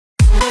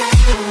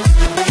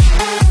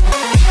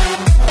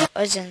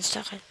Özün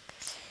sakın.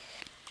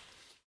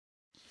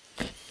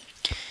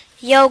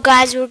 Yo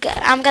guys,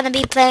 I'm gonna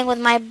be playing with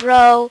my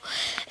bro.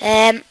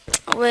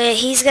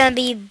 He's gonna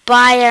be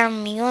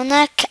Bayern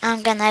Munich.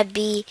 I'm gonna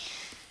be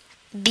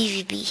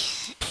BVB.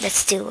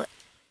 Let's do it.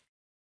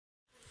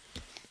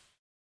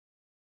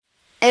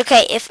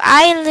 Okay, if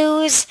I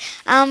lose,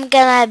 I'm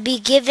gonna be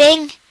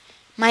giving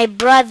my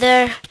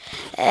brother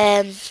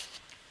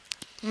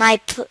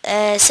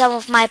some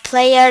of my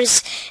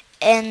players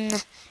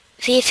in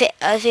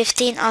FIFA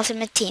 15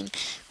 Ultimate Team,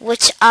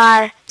 which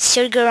are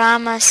Sergio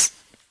Ramos,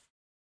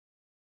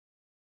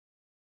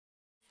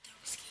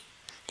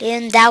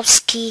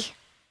 Lewandowski,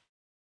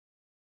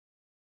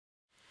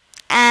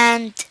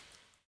 and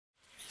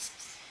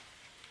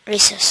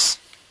Rizos.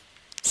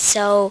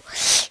 So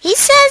he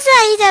says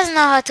that he doesn't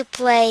know how to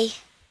play.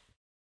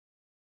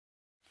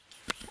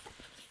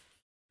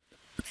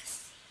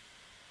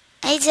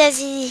 He says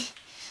he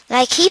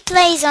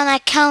plays on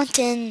account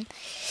in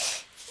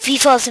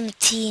FIFA Ultimate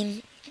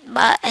Team,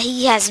 but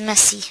he has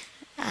Messi.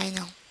 I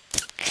know.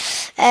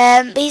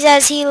 He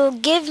says he'll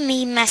give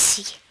me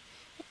Messi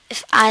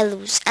if I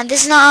lose, and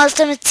this is not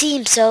Ultimate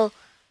Team, so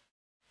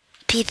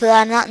people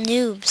are not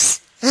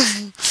noobs.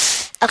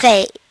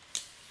 Okay,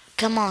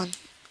 come on.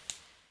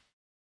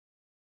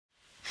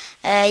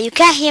 You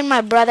can't hear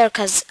my brother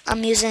because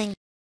I'm using...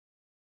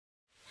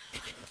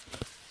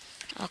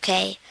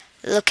 Okay,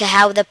 look at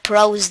how the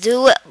pros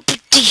do it.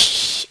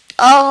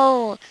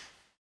 Oh!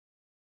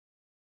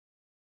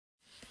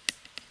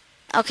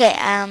 Okay,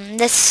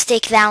 let's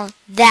take down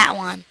that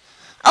one.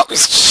 Oh,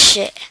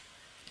 shit.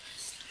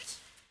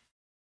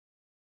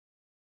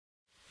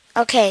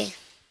 Okay.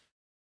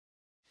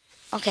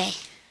 Okay.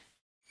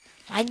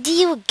 Why do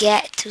you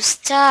get 2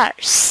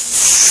 stars?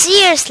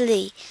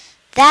 Seriously?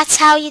 That's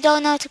how you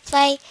don't know how to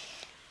play?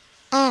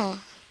 Oh.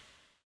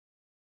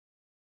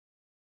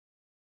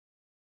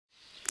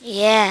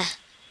 Yeah.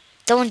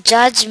 Don't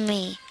judge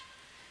me.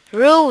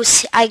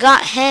 Roos, I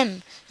got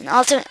him. An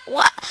ultimate...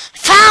 What?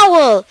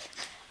 Foul!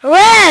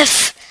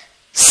 Ref!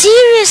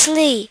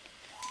 Seriously?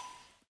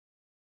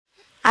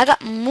 I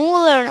got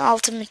Mueller in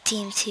Ultimate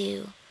Team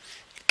too.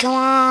 Come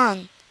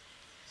on.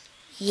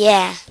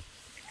 Yeah.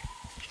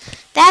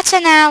 That's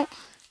an out.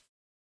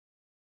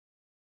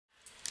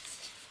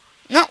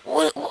 No,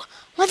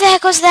 what the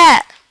heck was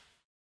that?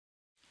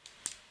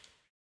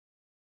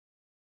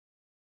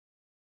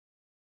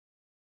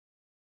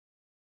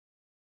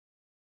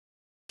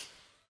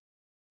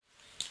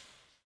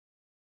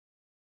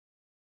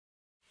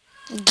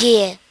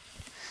 Yeah.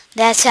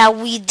 That's how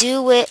we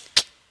do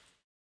it.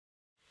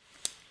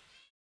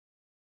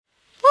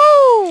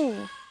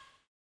 Woo!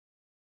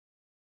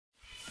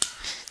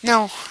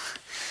 No.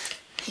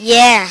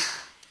 Yeah.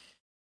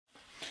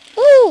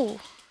 Woo!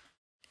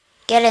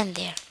 Get in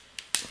there.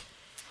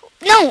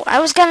 No, I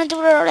was gonna do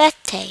the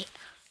rete.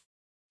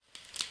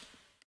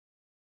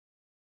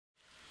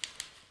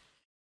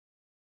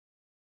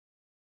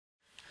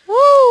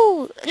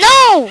 Woo!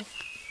 No!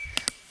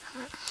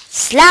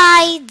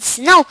 Slides.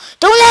 No,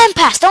 don't let him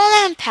pass. Don't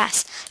let him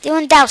pass.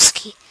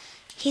 Lewandowski.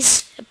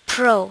 He's a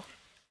pro.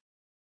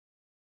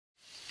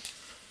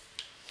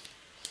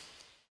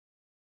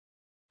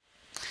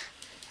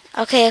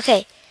 Okay,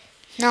 okay.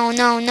 No,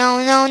 no,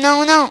 no, no,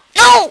 no, no.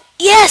 No!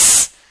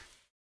 Yes!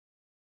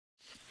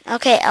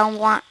 Okay, I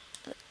want...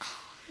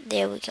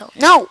 There we go.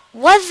 No!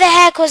 What the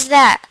heck was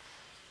that?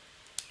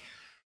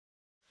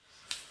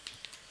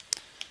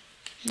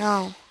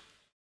 No.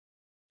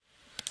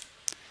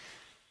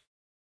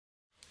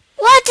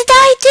 What did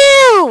I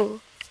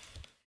do?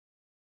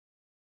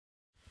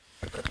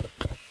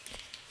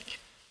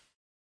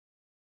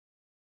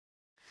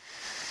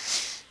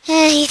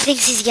 He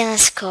thinks he's gonna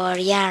score.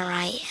 Yeah,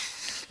 right.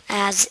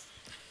 As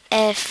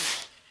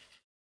if...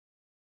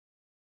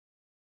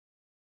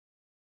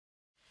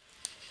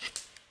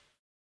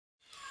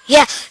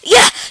 Yeah,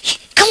 yeah!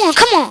 Come on,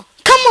 come on,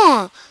 come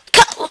on!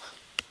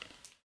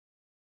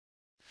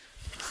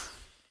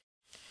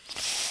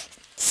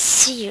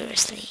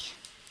 Seriously.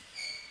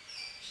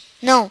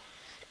 No.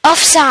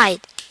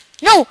 Offside.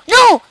 No,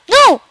 no,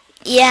 no!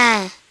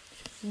 Yeah.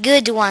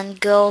 Good one,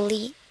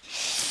 goalie.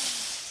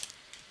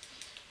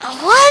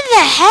 What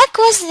the heck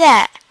was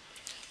that?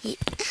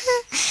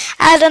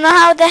 I don't know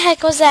how the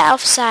heck was that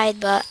offside,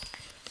 but...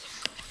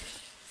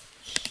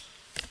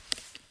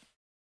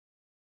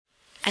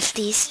 At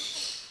least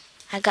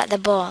I got the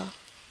ball.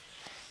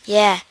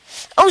 Yeah.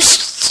 Oh,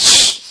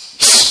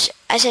 shh.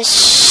 I said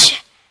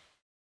shh.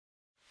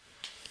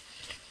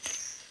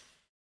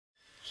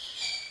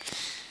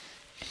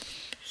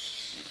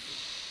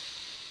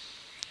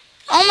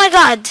 Oh my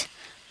god.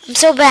 I'm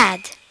so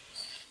bad.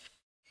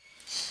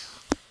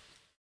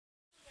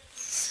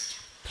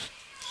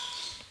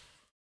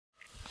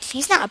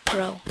 He's not a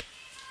pro.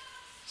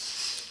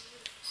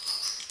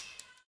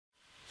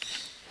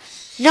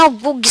 No,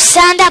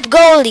 stand up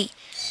goalie.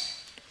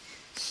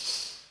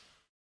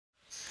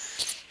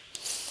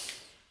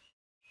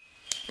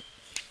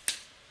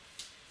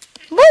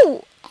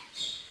 Woo!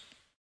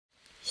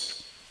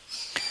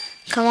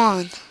 Come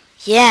on.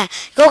 Yeah,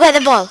 go get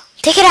the ball.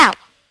 Take it out.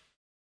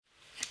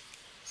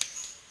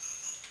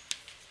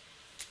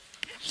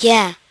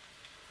 Yeah,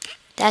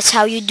 that's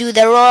how you do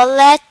the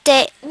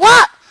roulette.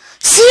 What?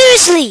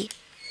 Seriously?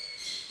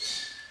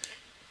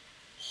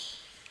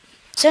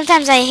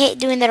 Sometimes I hate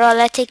doing the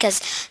roulette because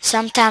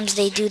sometimes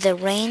they do the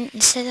rain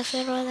instead of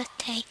the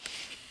roulette.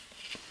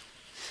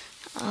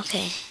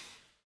 Okay.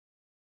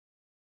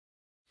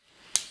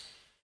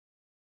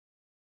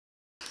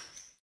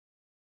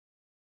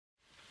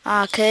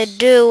 I could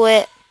do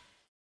it.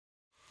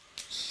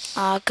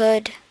 I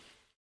could.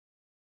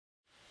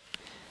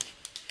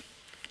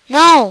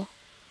 No!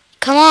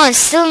 Come on,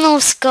 still no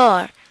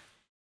score.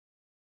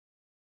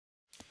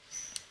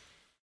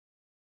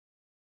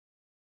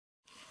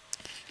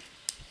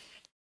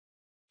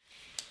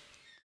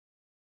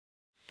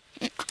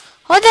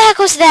 What the heck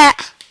was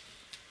that?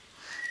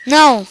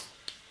 No.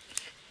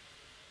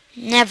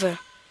 Never.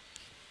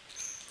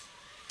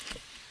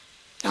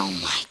 Oh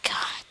my god.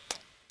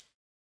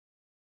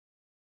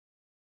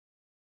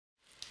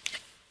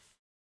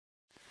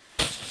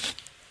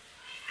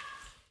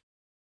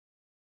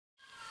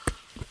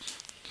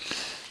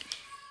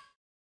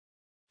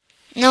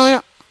 No,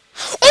 no.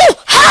 Oh!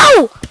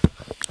 How?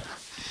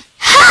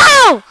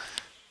 How?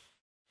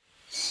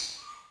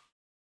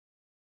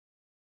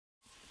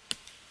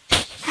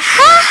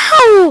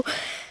 How?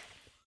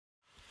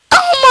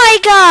 Oh my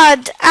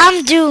god!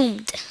 I'm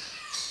doomed.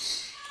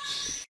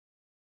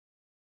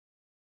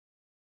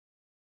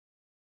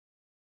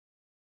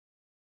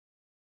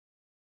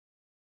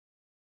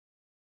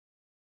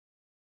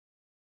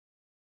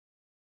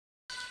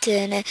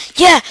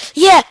 Yeah,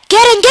 yeah,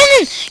 get in,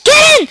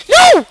 get in,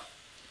 no!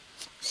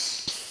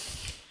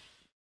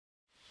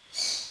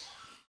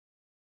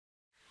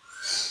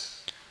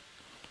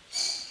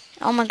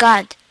 Oh my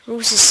god,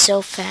 Roos is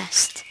so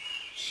fast.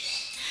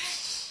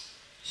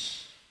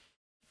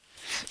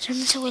 شو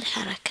نسوي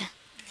الحركة؟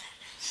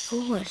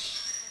 قول.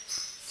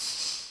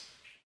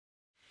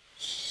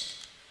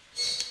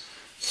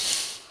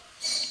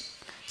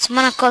 So I'm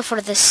gonna call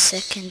for the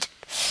second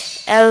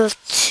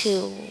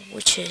L2,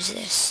 which is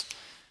this.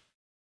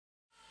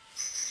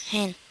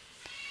 Hint.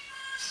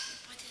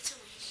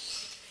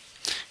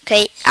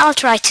 Okay, I'll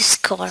try to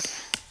score.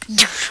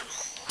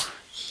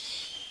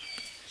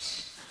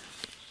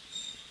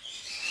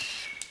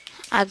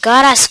 I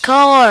gotta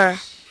score.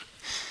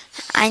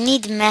 I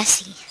need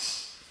Messi.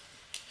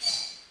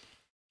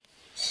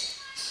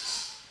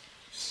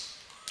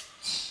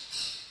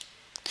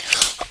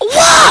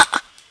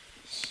 What?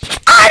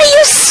 Are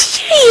you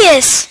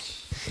serious?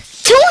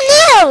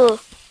 2-0.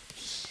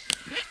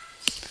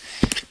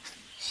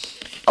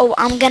 Oh,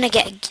 I'm gonna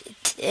get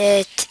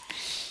it.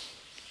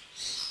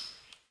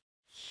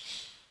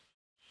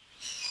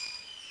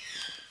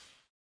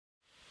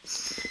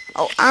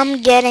 Oh,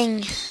 I'm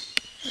getting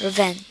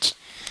revenge.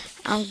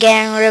 I'm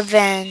getting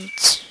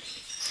revenge.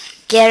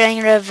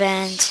 Getting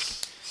revenge.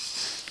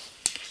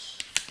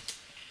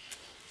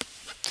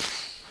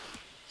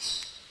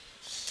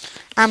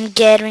 I'm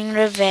getting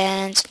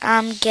revenge.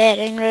 I'm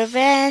getting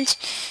revenge.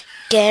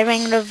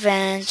 Getting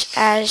revenge.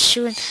 As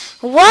soon.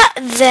 What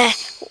the?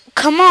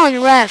 Come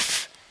on,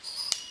 ref.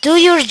 Do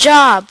your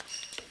job.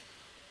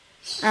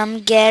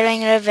 I'm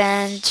getting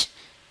revenge.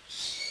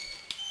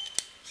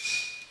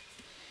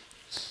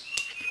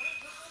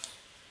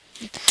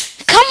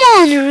 Come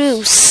on,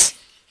 Roos.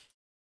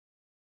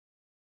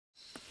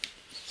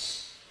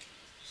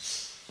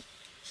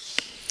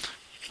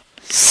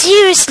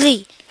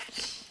 Seriously.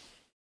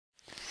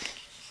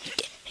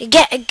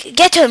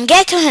 Get to him.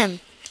 Get to him.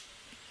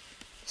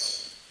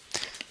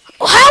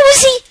 How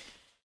is he?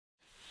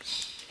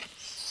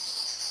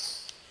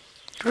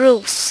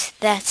 Roos.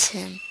 That's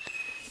him.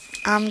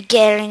 I'm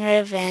getting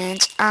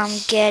revenge. I'm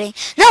getting...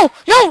 No!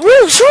 No!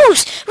 Roos!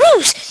 Roos!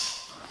 Roos!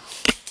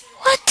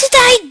 What did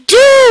I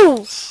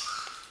do?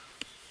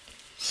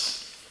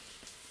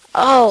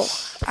 Oh,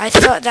 I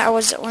thought that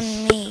was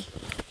on me.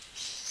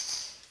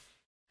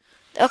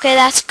 Okay,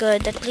 that's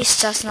good. At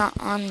least that's not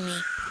on me.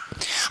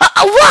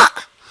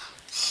 What?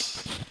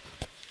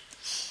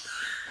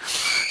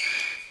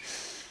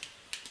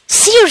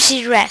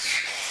 Seriously,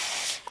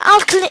 ref.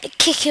 I'll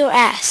kick your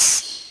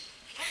ass.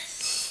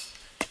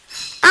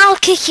 I'll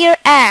kick your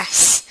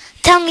ass.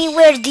 Tell me,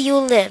 where do you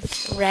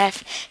live,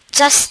 ref?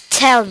 Just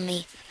tell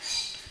me.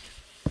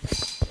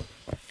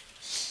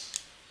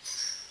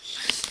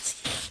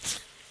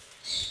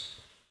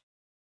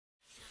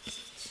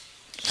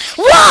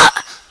 What?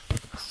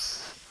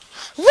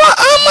 What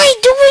am I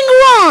doing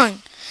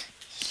wrong?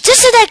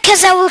 Just so that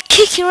because I will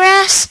kick your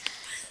ass?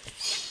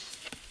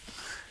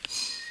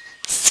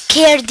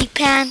 Scaredy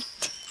pant.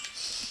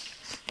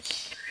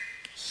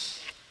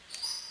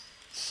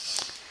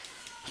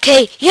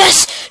 Okay,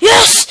 yes,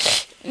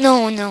 yes!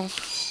 No, no.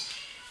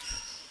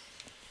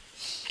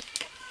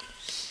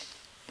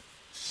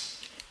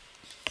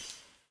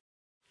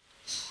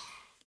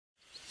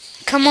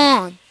 Come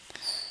on.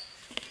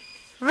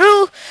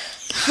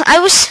 I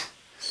wish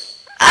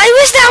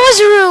that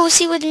was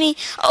Rosie with me.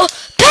 Oh,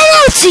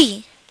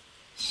 penalty!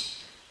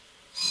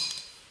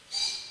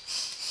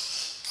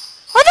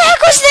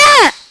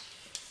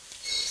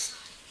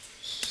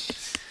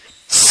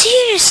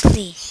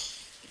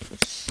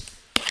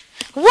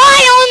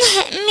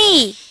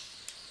 me!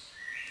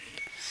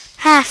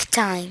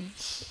 Halftime.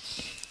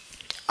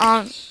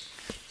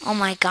 Oh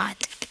my god.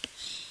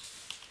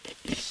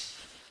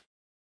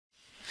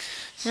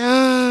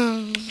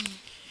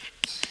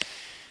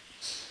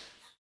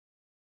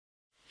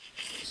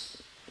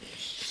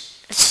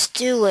 Let's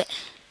do it.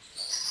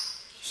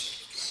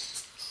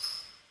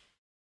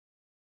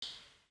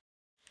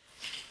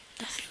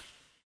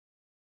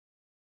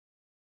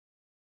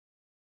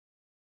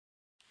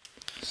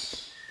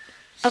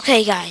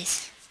 Okay,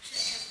 guys.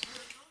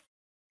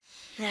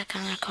 That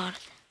can record.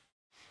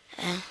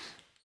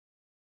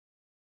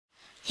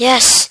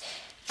 Yes,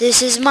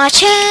 this is my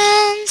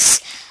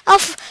chance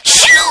of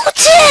shoot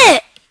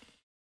it.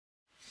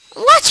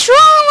 What's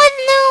wrong with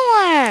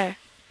nowhere?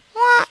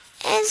 What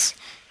is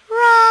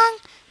wrong?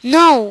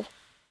 No.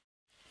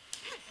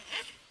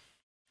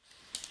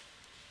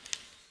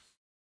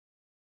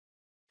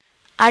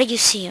 Are you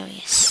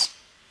serious?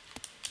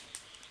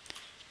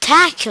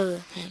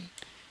 Tackle him.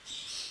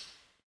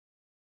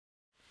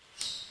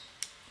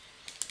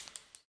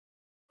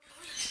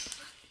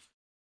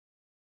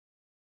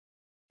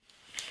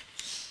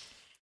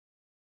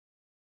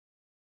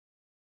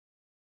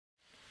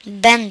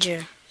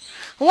 Bender.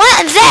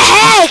 What the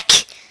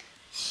heck?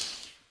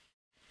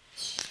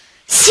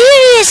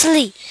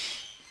 Seriously?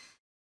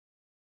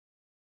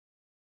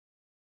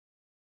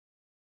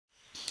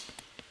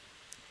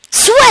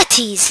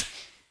 Sweaties.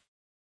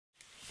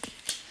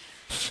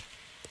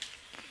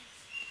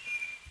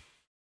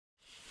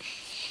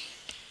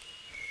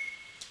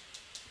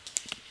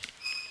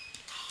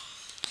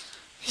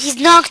 He's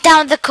knocked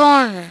out the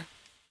corner.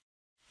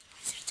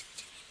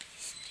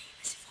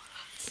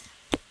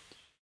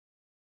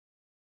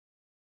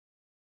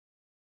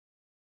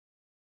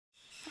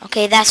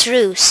 Okay, that's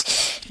Roos.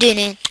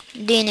 Didn't.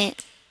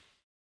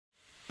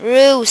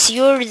 Roos,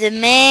 you're the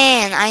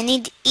man. I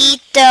need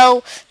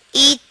Ito.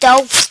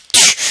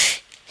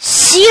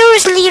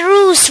 Seriously,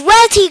 Roos,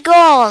 sweaty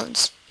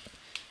goals.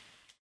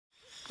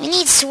 We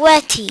need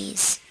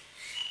sweaties.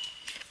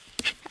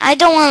 I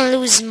don't want to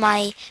lose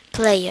my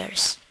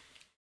players.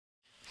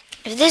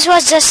 If this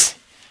was just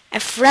a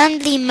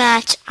friendly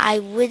match, I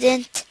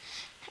wouldn't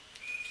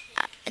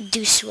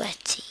do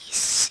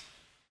sweaties.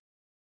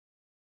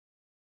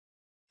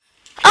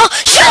 Oh,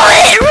 shoot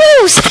it,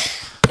 Roos!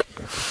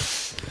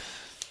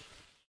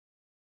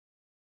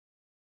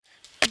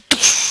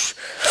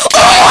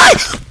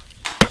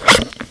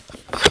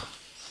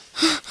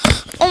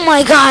 Oh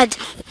my god,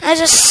 I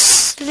just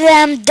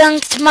slam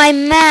dunked my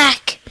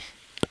Mac.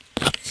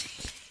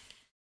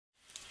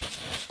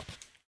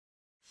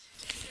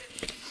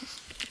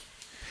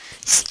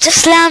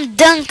 Just slam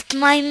dunked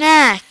my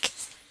Mac.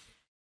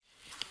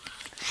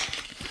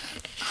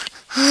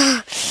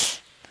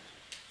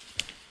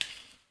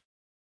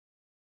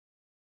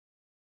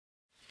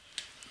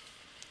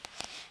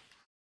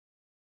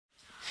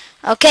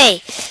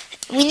 Okay,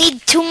 we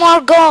need 2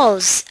 more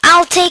goals.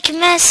 I'll take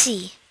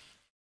Messi.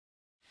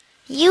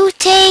 You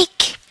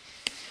take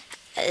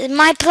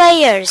my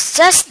players.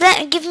 Just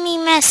give me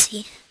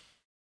Messi.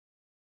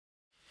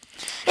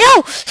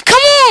 Yo,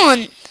 come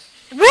on,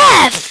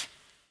 ref.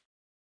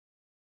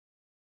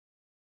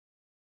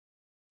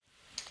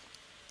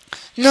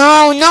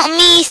 No, not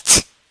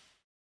meat.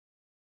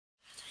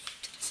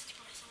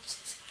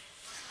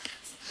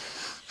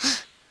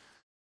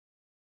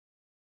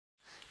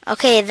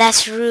 Okay,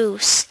 that's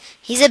Roos.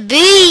 He's a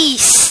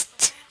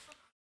beast.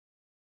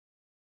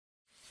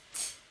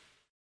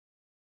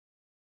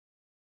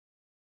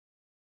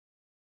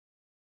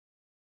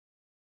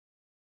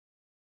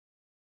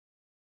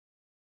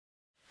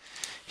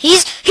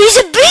 He's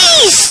a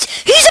beast.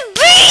 He's a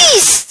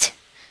beast.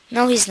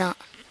 No, he's not.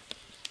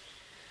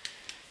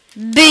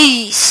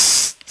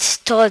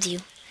 Beast. Told you.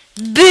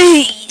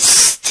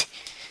 Beast.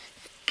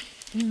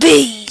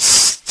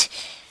 Beast.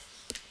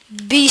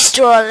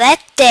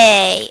 Bistrolette.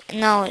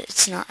 No,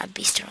 it's not a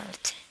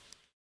bistrolette.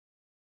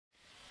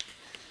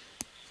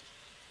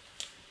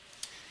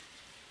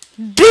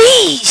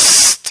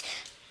 Beast.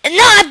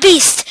 Not a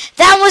beast.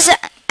 That was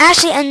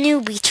actually a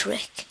newbie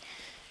trick.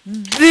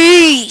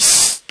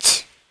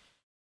 Beast.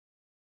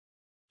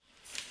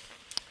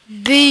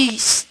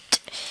 Beast.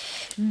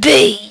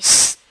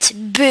 Beast.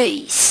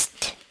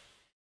 Beast.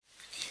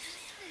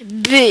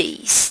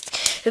 Beast.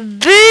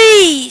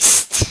 Beast.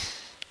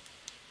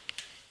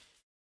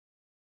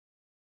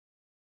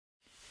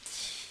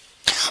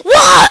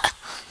 What?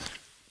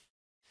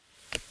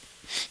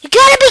 You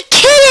gotta be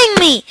kidding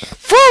me!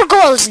 4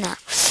 goals now.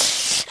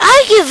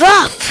 I give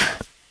up.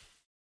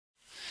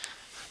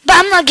 But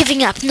I'm not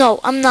giving up. No,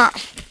 I'm not.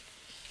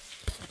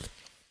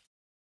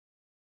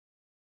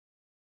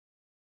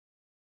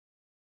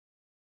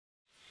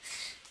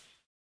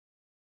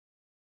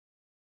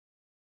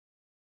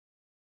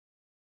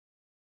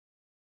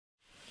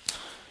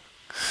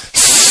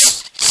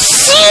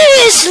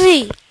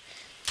 Seriously!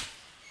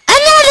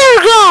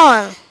 Another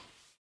goal!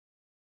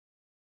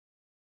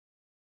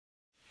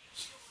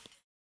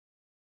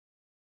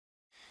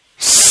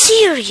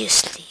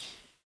 Seriously?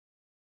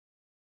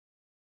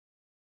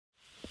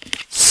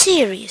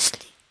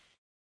 Seriously?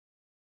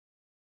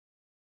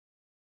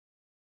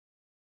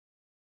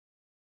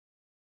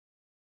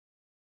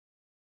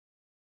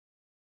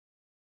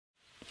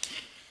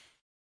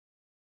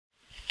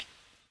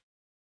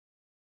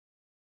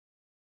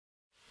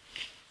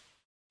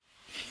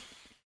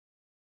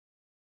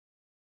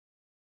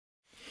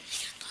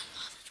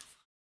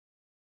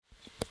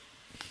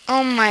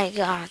 Oh my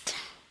god.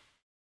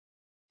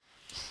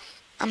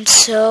 I'm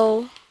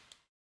so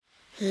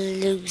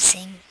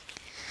losing.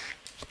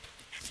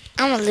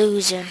 I'm a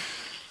loser.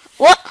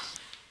 What?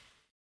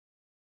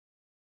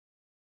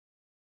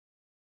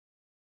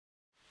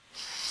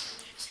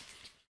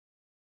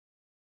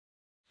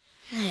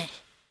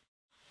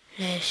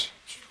 Yes.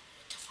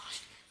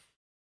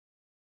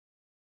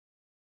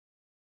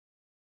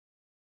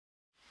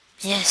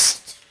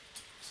 Yes.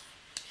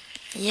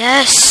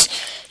 Yes.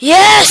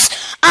 Yes.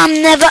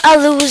 I'm never a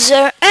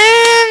loser.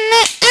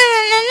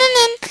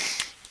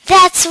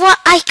 That's what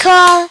I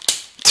call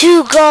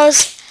 2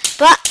 goals.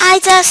 But I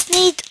just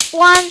need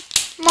 1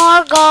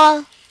 more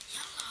goal.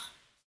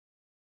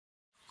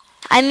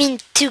 I mean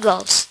 2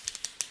 goals.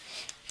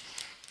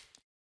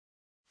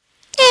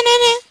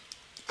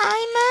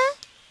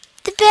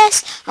 The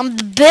best. I'm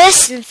the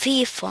best in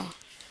FIFA.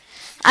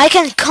 I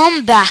can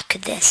come back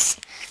this.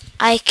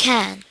 I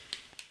can.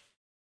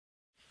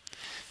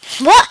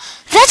 What?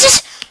 That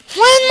just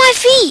went my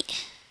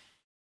feet.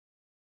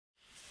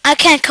 I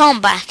can't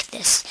come back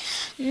this.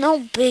 No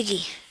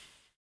biggie.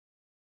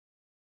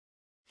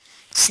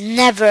 It's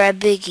never a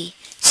biggie.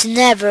 It's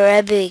never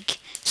a big.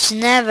 It's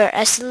never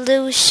a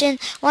solution.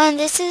 When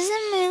this is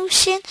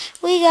emotion,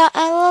 we got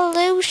a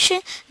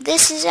illusion.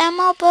 This is a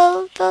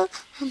mobile.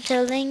 I'm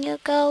telling you,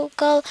 go.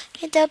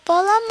 Hit the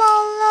ball, I'm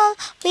all.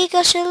 We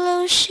got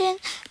solution.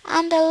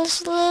 I'm the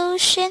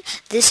solution.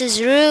 This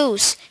is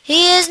Roos.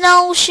 He is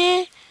no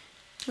shit.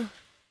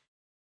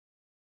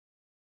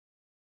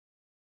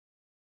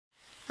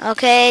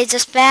 Okay,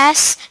 just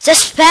pass.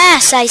 Just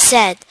pass, I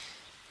said.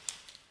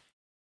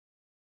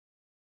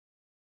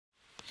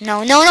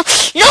 No. No!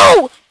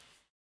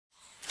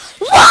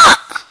 What?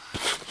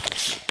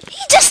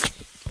 He just...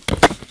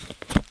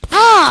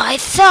 Oh, I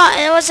thought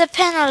it was a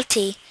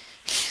penalty.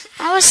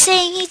 I was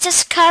saying he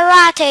just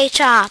karate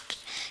chopped.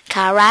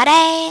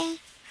 Karate.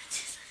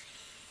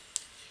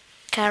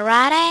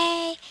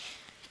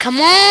 Come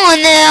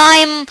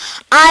on,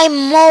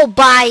 I'm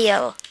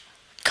mobile.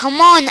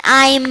 Come on,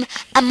 I'm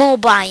a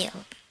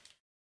mobile.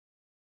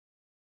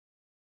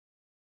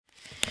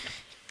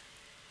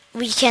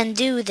 We can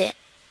do that.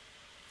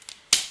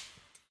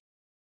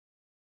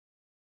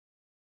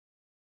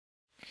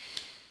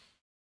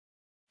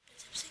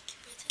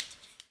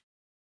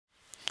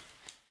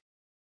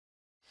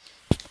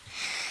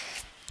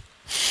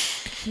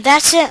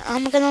 That's it.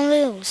 I'm gonna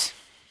lose.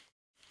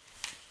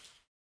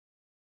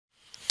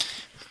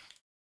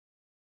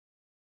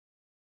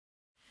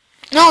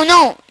 No.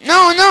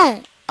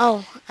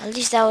 Oh, at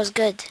least that was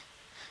good.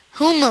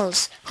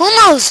 Hummels.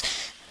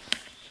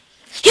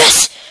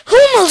 Yes!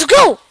 Hummels,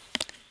 go!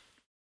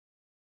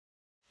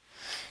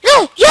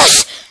 No!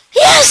 Yes!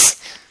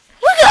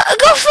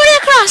 Go for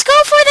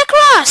the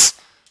cross!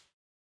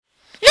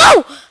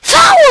 No!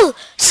 Foul!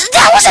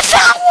 That was a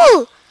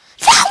foul!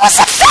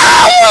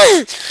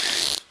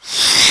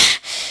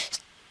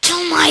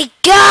 Oh my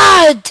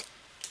god!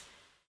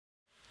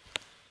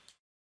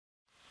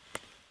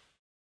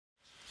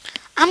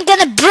 I'm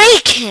gonna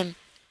break him!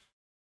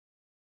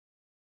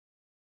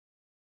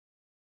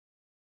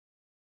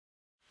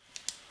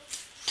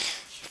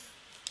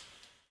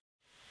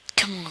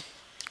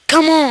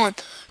 Come on!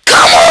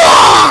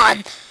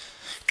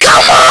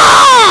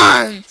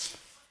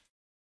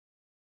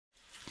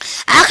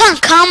 I can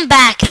come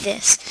back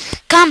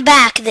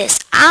this.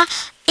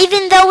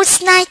 Even though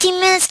it's 90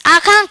 minutes, I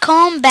can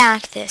come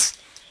back this.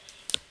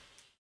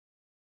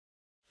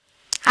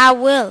 I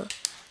will.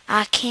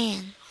 I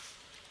can.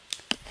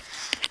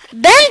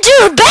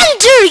 Bender,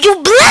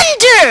 you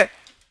blender!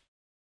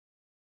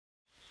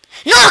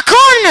 Not a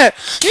corner!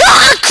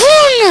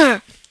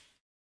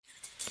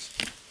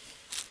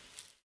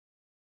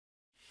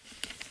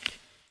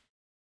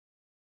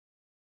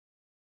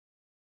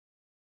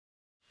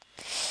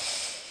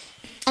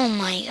 Oh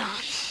my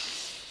god.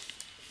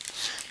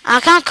 I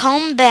can't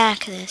come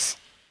back this.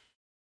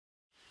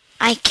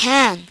 I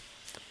can.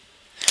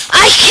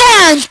 I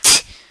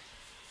can't!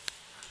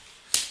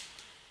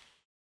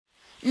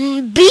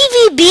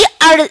 BVB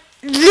are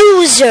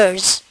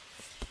losers.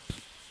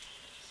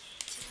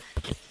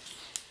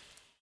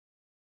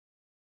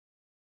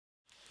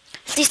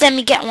 Please let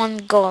me get 1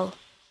 goal.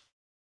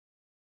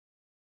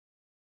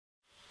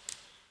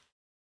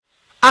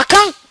 I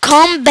can't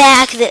come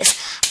back this.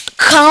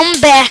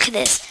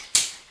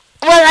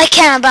 Well, I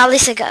can, but at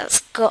least I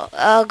got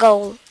a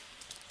goal.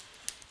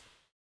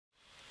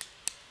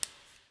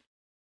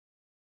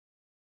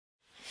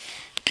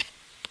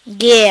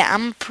 Yeah,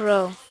 I'm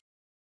pro.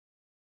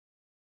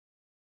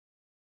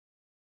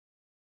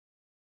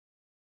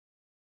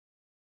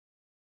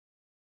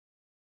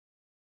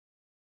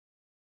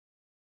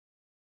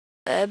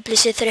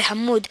 بليس 3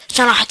 حمود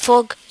عشان راحت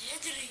فوق.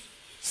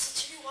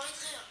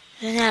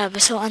 لا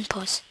بس هو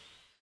انبوز.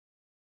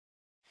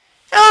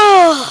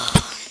 Oh,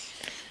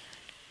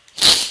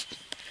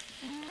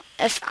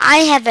 if I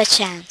have a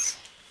chance.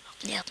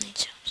 يعطني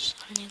chance.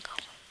 خليني go.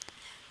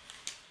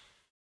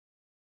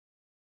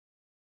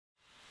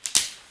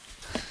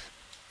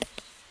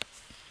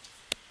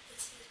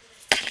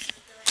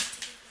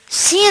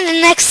 See you in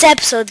the next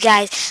episode,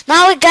 guys.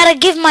 Now I gotta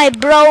give my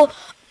bro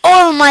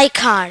all my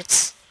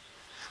cards.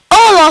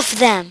 All of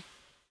them.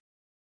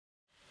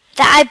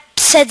 That I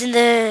said in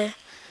the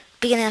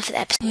beginning of the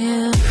episode.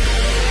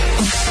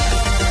 Yeah.